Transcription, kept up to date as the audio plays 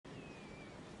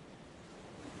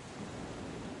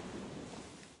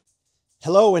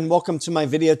Hello and welcome to my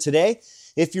video today.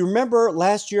 If you remember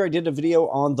last year I did a video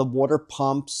on the water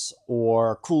pumps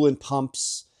or coolant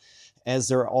pumps as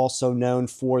they're also known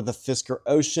for the Fisker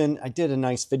Ocean. I did a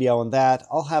nice video on that.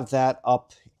 I'll have that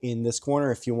up in this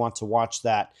corner if you want to watch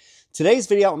that. Today's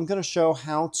video I'm going to show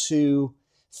how to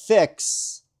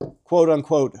fix, quote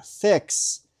unquote,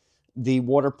 fix the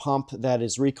water pump that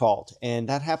is recalled. And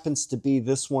that happens to be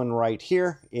this one right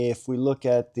here. If we look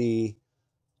at the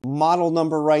model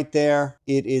number right there,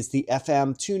 it is the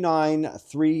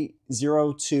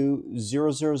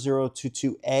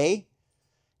FM293020022A.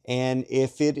 And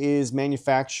if it is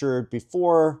manufactured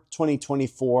before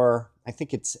 2024, I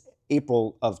think it's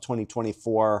April of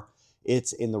 2024,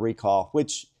 it's in the recall,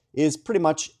 which is pretty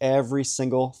much every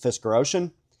single Fisker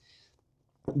Ocean.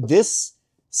 This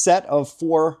set of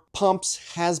 4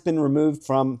 pumps has been removed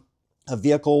from a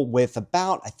vehicle with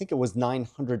about, I think it was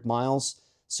 900 miles.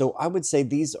 So I would say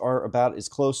these are about as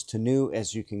close to new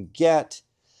as you can get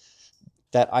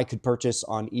that I could purchase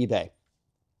on eBay.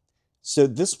 So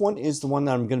this one is the one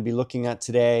that I'm going to be looking at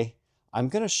today. I'm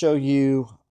going to show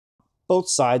you both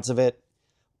sides of it.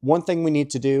 One thing we need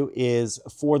to do is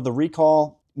for the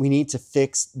recall, we need to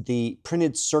fix the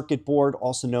printed circuit board,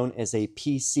 also known as a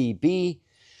PCB.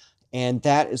 And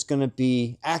that is going to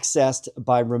be accessed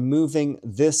by removing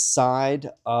this side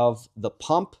of the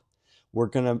pump. We're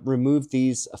going to remove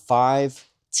these 5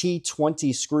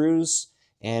 T20 screws,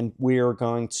 and we're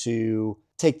going to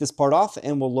take this part off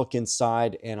and we'll look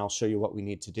inside and I'll show you what we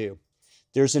need to do.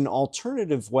 There's an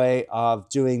alternative way of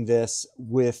doing this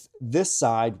with this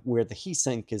side where the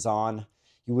heatsink is on.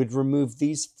 You would remove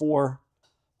these 4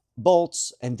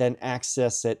 bolts and then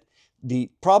access it.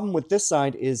 The problem with this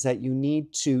side is that you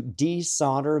need to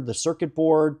desolder the circuit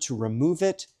board to remove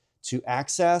it to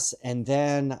access, and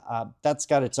then that's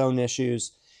got its own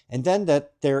issues. And then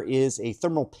that there is a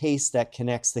thermal paste that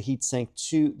connects the heatsink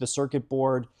to the circuit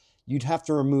board. You'd have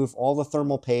to remove all the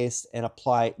thermal paste and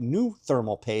apply new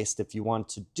thermal paste if you want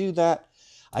to do that.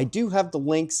 I do have the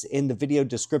links in the video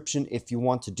description if you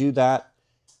want to do that.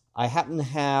 I happen to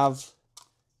have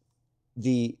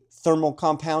the thermal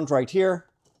compound right here.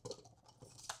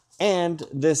 And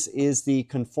this is the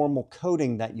conformal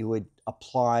coating that you would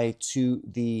apply to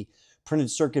the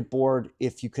printed circuit board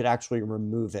if you could actually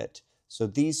remove it. So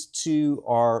these two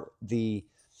are the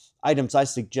items I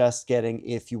suggest getting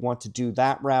if you want to do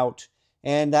that route.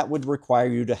 And that would require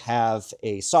you to have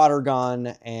a solder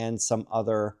gun and some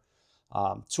other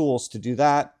tools to do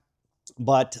that.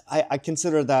 But I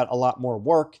consider that a lot more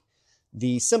work.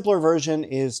 The simpler version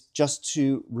is just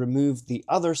to remove the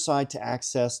other side to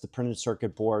access the printed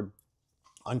circuit board.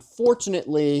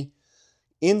 Unfortunately,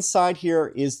 inside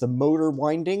here is the motor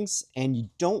windings, and you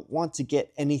don't want to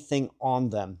get anything on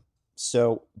them.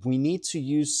 So we need to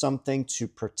use something to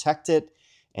protect it,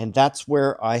 and that's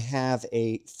where I have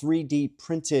a 3D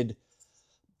printed,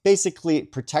 basically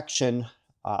protection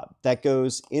that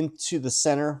goes into the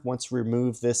center once we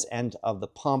remove this end of the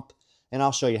pump. And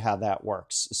I'll show you how that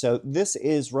works. So this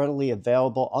is readily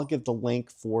available. I'll give the link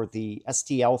for the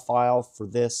STL file for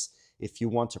this if you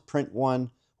want to print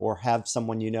one or have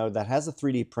someone you know that has a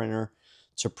 3D printer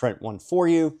to print one for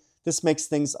you. This makes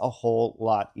things a whole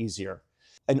lot easier.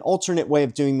 An alternate way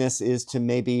of doing this is to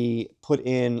maybe put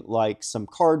in like some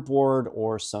cardboard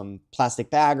or some plastic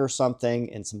bag or something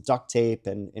and some duct tape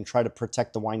and try to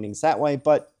protect the windings that way.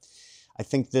 But I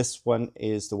think this one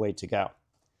is the way to go.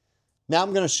 Now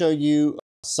I'm going to show you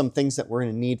some things that we're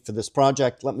going to need for this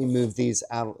project. Let me move these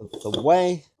out of the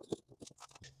way.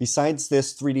 Besides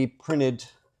this 3D printed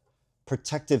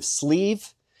protective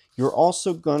sleeve, you're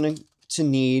also going to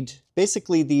need,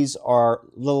 basically these are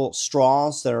little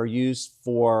straws that are used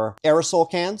for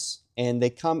aerosol cans, and they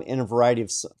come in a variety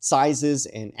of sizes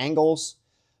and angles.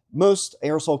 Most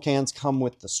aerosol cans come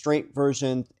with the straight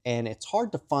version, and it's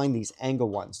hard to find these angle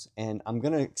ones. And I'm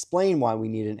going to explain why we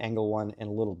need an angle one in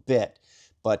a little bit,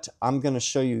 but I'm going to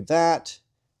show you that.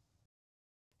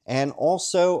 And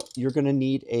also, you're going to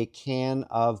need a can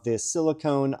of this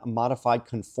silicone modified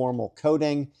conformal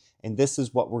coating, and this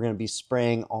is what we're going to be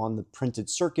spraying on the printed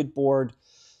circuit board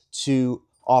to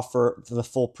offer the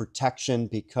full protection,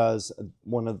 because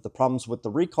one of the problems with the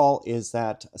recall is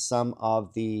that some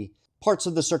of the parts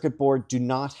of the circuit board do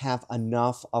not have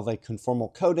enough of a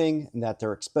conformal coating, and that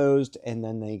they're exposed, and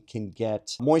then they can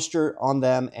get moisture on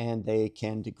them and they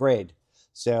can degrade.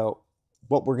 So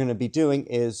what we're going to be doing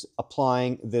is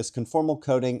applying this conformal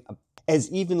coating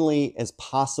as evenly as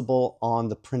possible on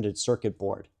the printed circuit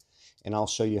board. And I'll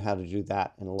show you how to do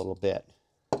that in a little bit.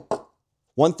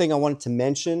 One thing I wanted to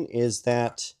mention is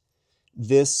that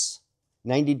this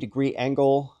 90-degree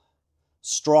angle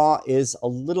straw is a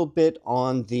little bit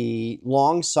on the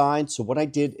long side. So what I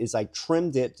did is I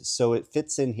trimmed it so it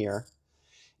fits in here.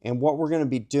 And what we're going to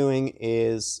be doing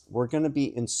is we're going to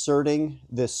be inserting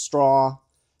this straw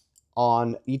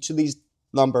on each of these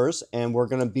numbers, and we're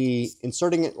going to be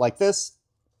inserting it like this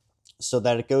so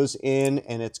that it goes in,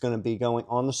 and it's going to be going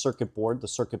on the circuit board. The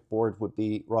circuit board would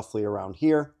be roughly around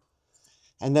here.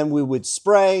 And then we would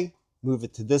spray, move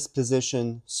it to this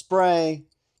position, spray,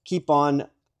 keep on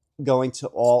going to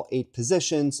all 8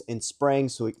 positions and spraying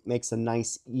so it makes a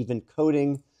nice even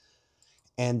coating.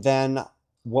 And then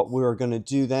what we're going to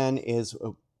do then is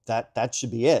that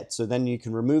should be it. So then you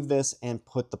can remove this and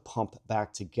put the pump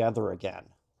back together again.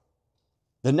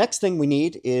 The next thing we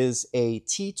need is a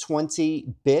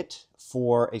T20 bit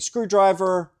for a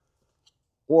screwdriver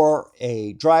or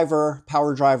a driver,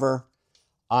 power driver.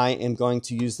 I am going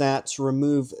to use that to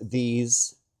remove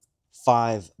these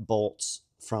 5 bolts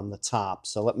from the top.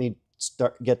 So let me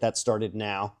get that started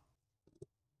now.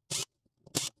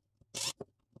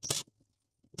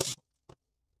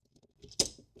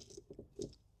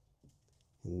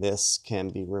 And this can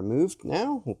be removed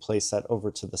now. We'll place that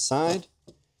over to the side.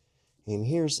 And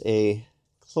here's a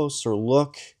closer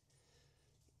look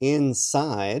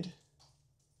inside.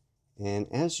 And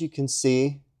as you can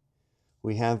see,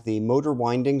 we have the motor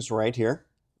windings right here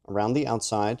around the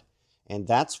outside. And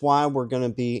that's why we're going to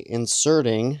be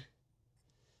inserting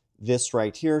this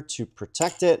right here to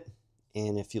protect it.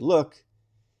 And if you look,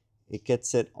 it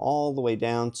gets it all the way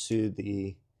down to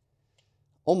the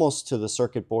almost to the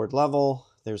circuit board level.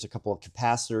 There's a couple of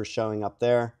capacitors showing up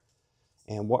there.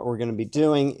 And what we're going to be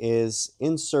doing is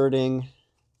inserting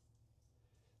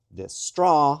this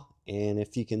straw. And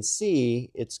if you can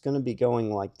see, it's going to be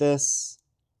going like this.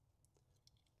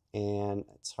 And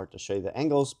it's hard to show you the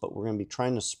angles, but we're going to be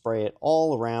trying to spray it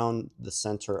all around the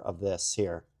center of this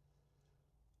here.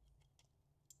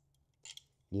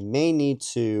 You may need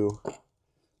to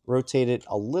rotate it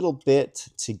a little bit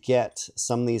to get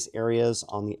some of these areas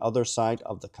on the other side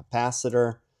of the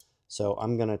capacitor. So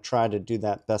I'm going to try to do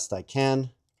that best I can.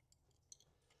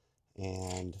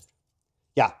 And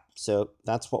yeah, so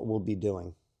that's what we'll be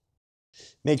doing.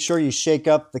 Make sure you shake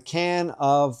up the can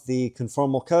of the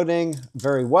conformal coating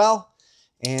very well.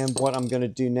 And what I'm going to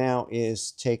do now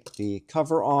is take the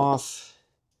cover off.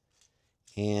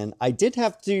 And I did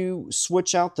have to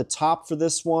switch out the top for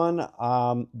this one.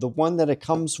 The one that it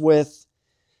comes with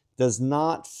does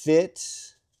not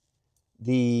fit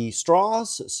the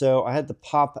straws, so I had to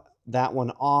pop that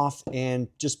one off and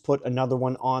just put another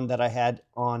one on that I had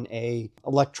on a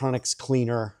electronics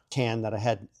cleaner can that I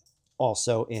had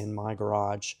also in my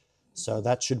garage. So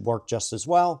that should work just as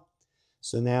well.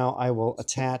 So now I will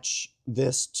attach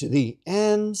this to the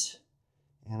end.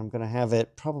 And I'm going to have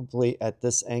it probably at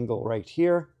this angle right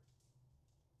here.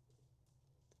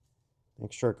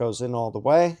 Make sure it goes in all the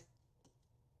way.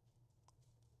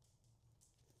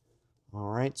 All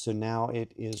right, so now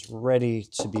it is ready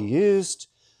to be used.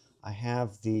 I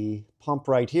have the pump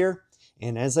right here.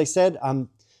 And as I said, I'm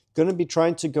going to be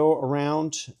trying to go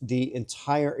around the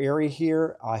entire area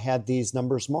here. I had these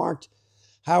numbers marked.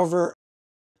 However,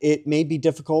 it may be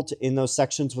difficult in those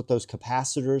sections with those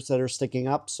capacitors that are sticking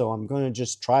up. So I'm going to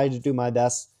just try to do my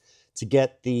best to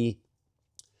get the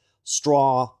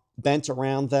straw bent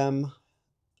around them,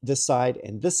 this side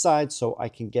and this side, so I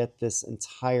can get this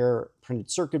entire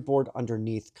printed circuit board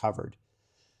underneath covered.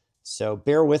 So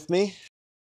bear with me.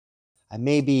 I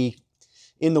may be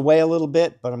in the way a little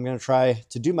bit, but I'm going to try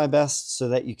to do my best so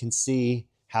that you can see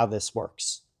how this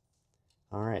works.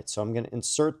 All right, so I'm going to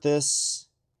insert this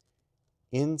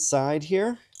inside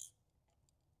here.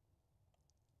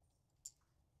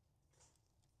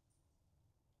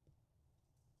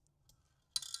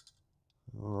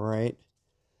 All right,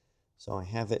 so I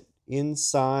have it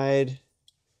inside.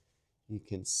 You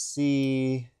can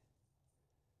see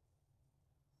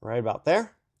right about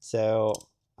there. So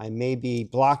I may be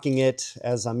blocking it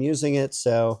as I'm using it.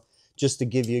 So just to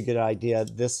give you a good idea,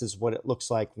 this is what it looks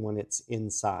like when it's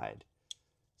inside.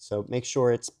 So make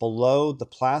sure it's below the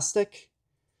plastic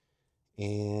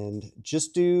and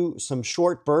just do some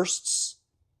short bursts.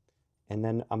 And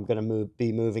then I'm going to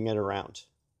be moving it around.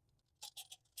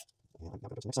 And I'm going to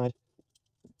go to the next side.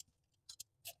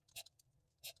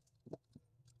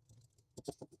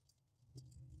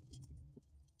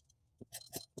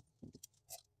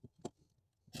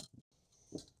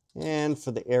 And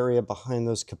for the area behind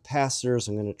those capacitors,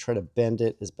 I'm going to try to bend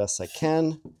it as best I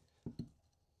can.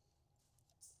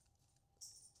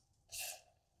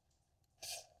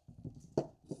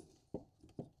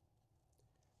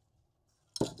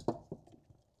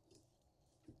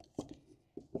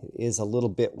 It is a little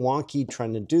bit wonky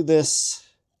trying to do this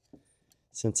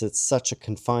since it's such a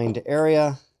confined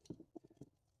area.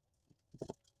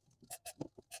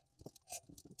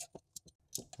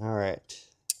 All right,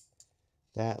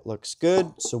 that looks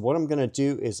good. So what I'm gonna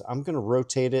do is I'm gonna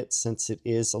rotate it since it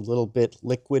is a little bit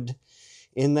liquid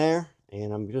in there,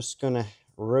 and I'm just gonna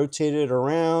rotate it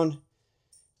around,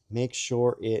 make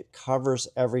sure it covers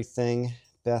everything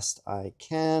best I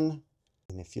can.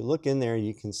 And if you look in there,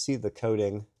 you can see the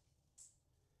coating.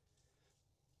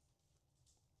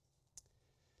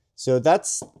 So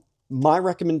that's my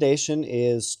recommendation,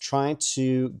 is trying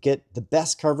to get the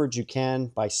best coverage you can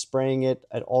by spraying it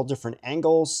at all different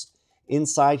angles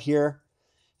inside here.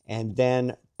 And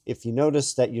then if you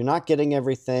notice that you're not getting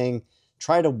everything,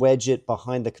 try to wedge it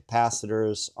behind the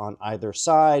capacitors on either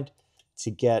side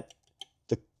to get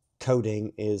the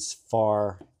coating as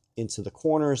far into the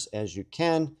corners as you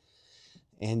can.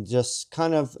 And just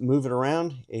kind of move it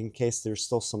around in case there's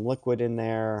still some liquid in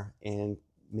there, and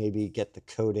maybe get the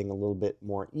coating a little bit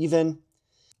more even.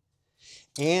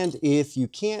 And if you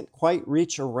can't quite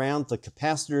reach around the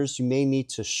capacitors, you may need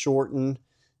to shorten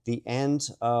the end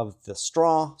of the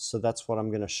straw. So that's what I'm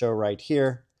going to show right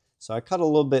here. So I cut a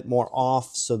little bit more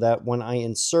off so that when I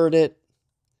insert it,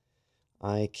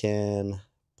 I can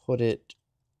put it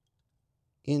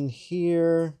in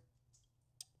here,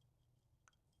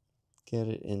 get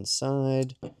it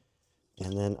inside,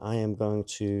 and then I am going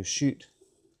to shoot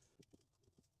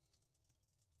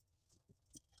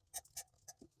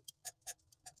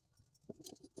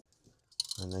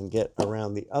and then get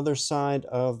around the other side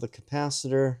of the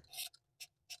capacitor.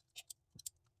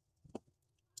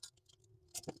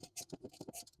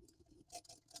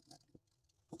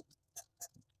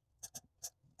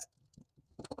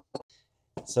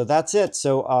 So that's it.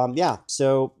 So yeah,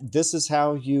 so this is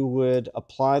how you would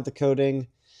apply the coating.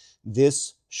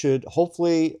 This should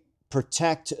hopefully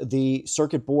protect the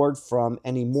circuit board from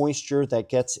any moisture that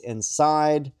gets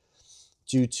inside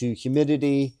due to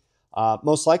humidity.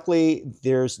 Most likely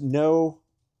there's no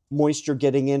moisture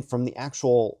getting in from the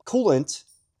actual coolant.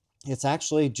 It's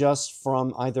actually just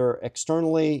from either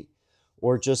externally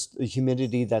or just the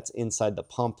humidity that's inside the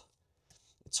pump.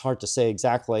 It's hard to say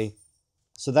exactly.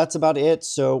 So that's about it.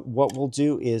 So what we'll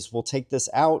do is we'll take this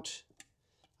out.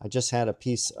 I just had a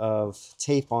piece of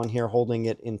tape on here holding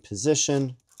it in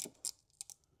position.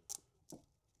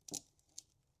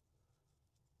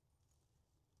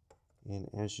 And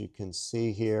as you can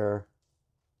see here,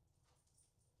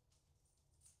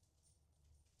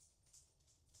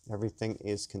 everything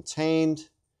is contained.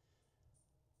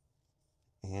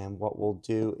 And what we'll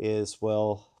do is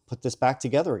we'll put this back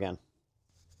together again.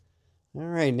 All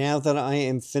right, now that I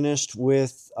am finished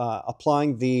with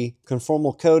applying the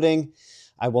conformal coating,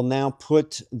 I will now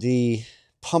put the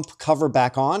pump cover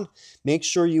back on. Make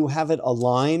sure you have it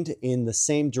aligned in the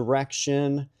same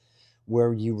direction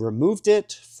where you removed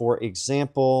it. For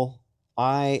example,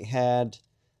 I had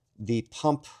the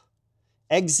pump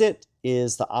exit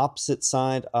is the opposite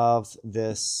side of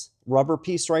this rubber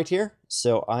piece right here.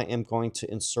 So I am going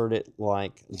to insert it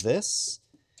like this.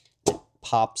 It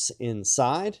pops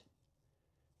inside.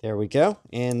 There we go.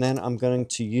 And then I'm going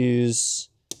to use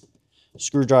a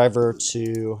screwdriver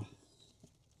to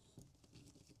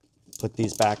put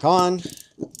these back on.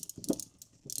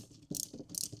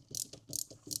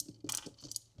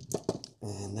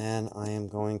 And then I am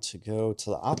going to go to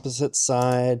the opposite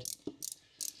side.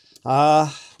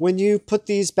 When you put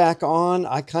these back on,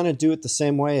 I kind of do it the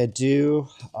same way I do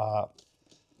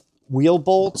wheel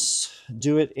bolts.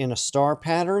 Do it in a star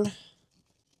pattern.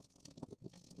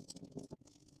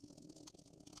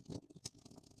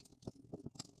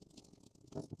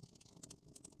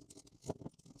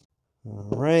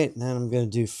 All right, then I'm going to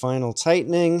do final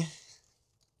tightening.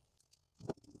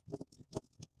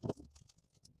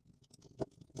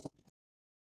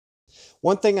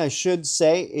 One thing I should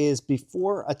say is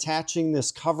before attaching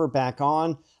this cover back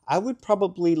on, I would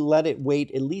probably let it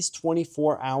wait at least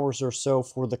 24 hours or so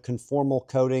for the conformal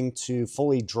coating to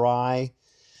fully dry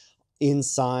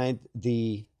inside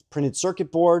the printed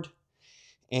circuit board.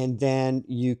 And then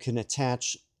you can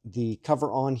attach the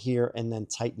cover on here and then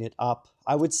tighten it up.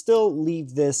 I would still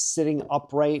leave this sitting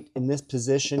upright in this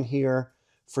position here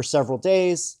for several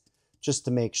days just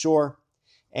to make sure.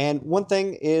 And one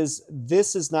thing is,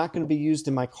 this is not going to be used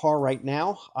in my car right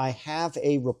now. I have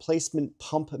a replacement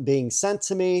pump being sent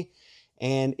to me,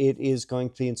 and it is going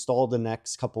to be installed in the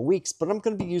next couple weeks, but I'm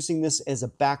going to be using this as a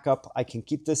backup. I can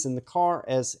keep this in the car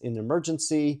as an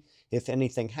emergency. If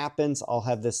anything happens, I'll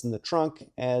have this in the trunk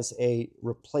as a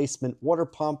replacement water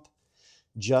pump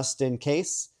just in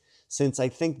case. since I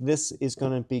think this is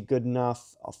going to be good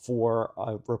enough for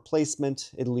a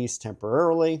replacement, at least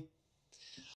temporarily.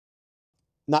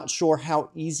 Not sure how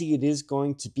easy it is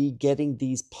going to be getting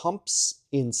these pumps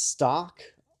in stock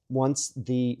once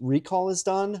the recall is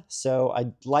done. So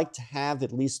I'd like to have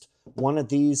at least one of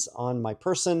these on my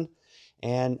person.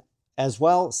 And as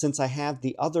well, since I have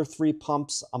the other 3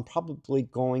 pumps, I'm probably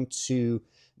going to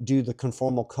do the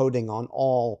conformal coating on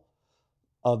all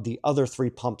of the other 3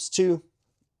 pumps too.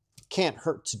 Can't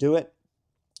hurt to do it.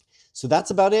 So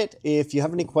that's about it. If you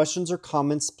have any questions or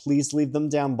comments, please leave them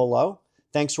down below.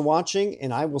 Thanks for watching,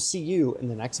 and I will see you in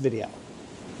the next video.